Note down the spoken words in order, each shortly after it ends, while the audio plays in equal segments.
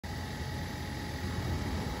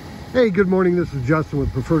Hey, good morning. This is Justin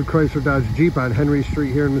with Preferred Chrysler Dodge Jeep on Henry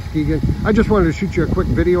Street here in Muskegon. I just wanted to shoot you a quick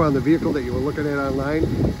video on the vehicle that you were looking at online.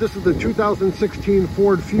 This is the 2016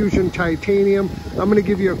 Ford Fusion Titanium. I'm going to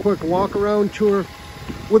give you a quick walk around tour.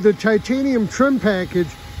 With the titanium trim package,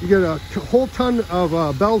 you get a whole ton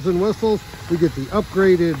of bells and whistles. We get the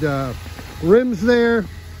upgraded rims there.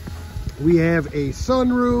 We have a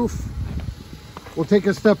sunroof. We'll take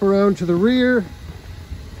a step around to the rear.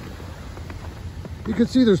 You can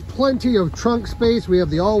see there's plenty of trunk space. We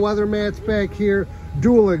have the all-weather mats back here,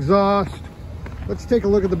 dual exhaust. Let's take a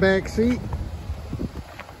look at the back seat.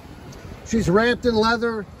 She's wrapped in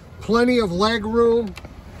leather, plenty of leg room,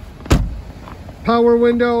 power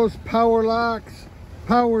windows, power locks,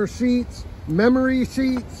 power seats, memory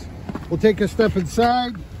seats. We'll take a step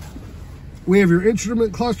inside. We have your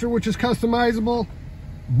instrument cluster, which is customizable,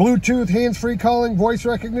 Bluetooth, hands-free calling, voice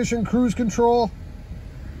recognition, cruise control.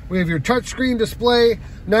 We have your touchscreen display.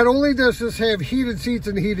 Not only does this have heated seats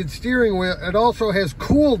and heated steering wheel, it also has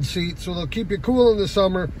cooled seats, so they'll keep you cool in the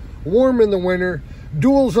summer, warm in the winter,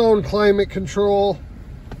 dual zone climate control,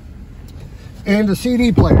 and a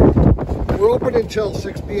CD player. We're open until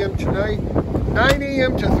 6 p.m. tonight, 9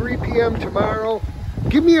 a.m. to 3 p.m. tomorrow.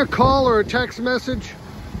 Give me a call or a text message.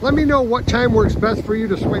 Let me know what time works best for you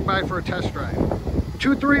to swing by for a test drive.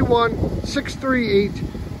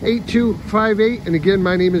 231-638-8258. And again,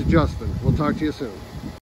 my name is Justin. We'll talk to you soon.